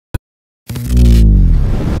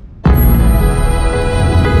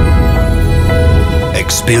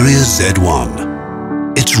Xperia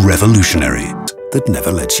Z1. It's revolutionary, that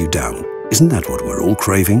never lets you down. Isn't that what we're all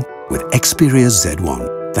craving? With Xperia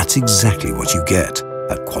Z1, that's exactly what you get.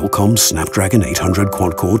 A Qualcomm Snapdragon 800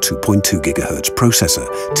 quad-core 2.2 GHz processor,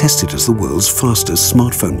 tested as the world's fastest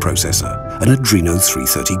smartphone processor. An Adreno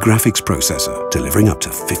 330 graphics processor, delivering up to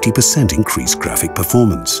 50% increased graphic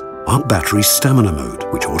performance. Our battery stamina mode,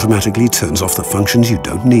 which automatically turns off the functions you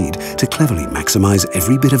don't need to cleverly maximize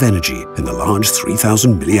every bit of energy in the large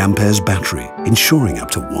 3000 mAh battery, ensuring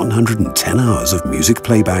up to 110 hours of music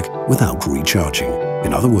playback without recharging.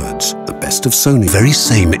 In other words, the best of Sony. The very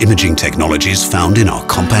same imaging technologies found in our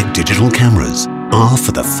compact digital cameras are,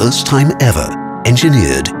 for the first time ever,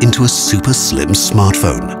 engineered into a super slim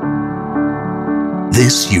smartphone.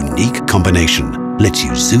 This unique combination lets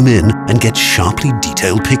you zoom in and get sharply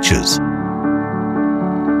detailed pictures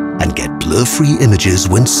and get blur-free images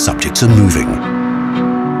when subjects are moving.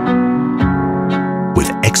 With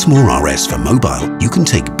Exmor RS for mobile, you can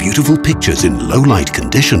take beautiful pictures in low-light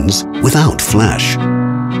conditions without flash.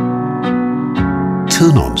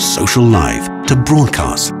 Turn on Social Live to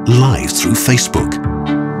broadcast live through Facebook.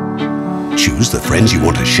 Choose the friends you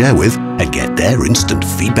want to share with and get their instant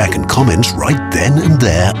feedback and comments right then and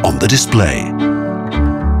there on the display.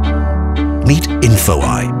 Meet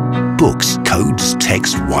InfoEye. Books, codes,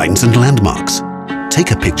 text, wines and landmarks.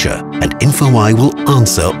 Take a picture and InfoEye will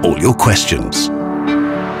answer all your questions.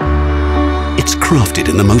 It's crafted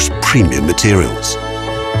in the most premium materials.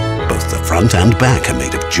 Both the front and back are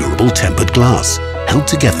made of durable tempered glass, held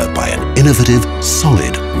together by an innovative,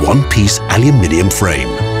 solid, one-piece aluminium frame.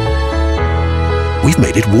 We've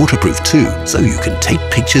made it waterproof too, so you can take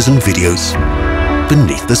pictures and videos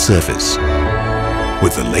beneath the surface.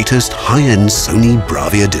 With the latest high-end Sony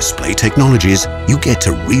BRAVIA display technologies, you get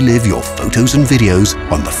to relive your photos and videos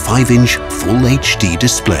on the 5-inch Full HD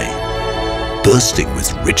display, bursting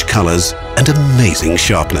with rich colors and amazing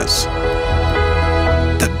sharpness.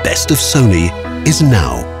 The best of Sony is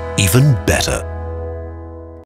now even better.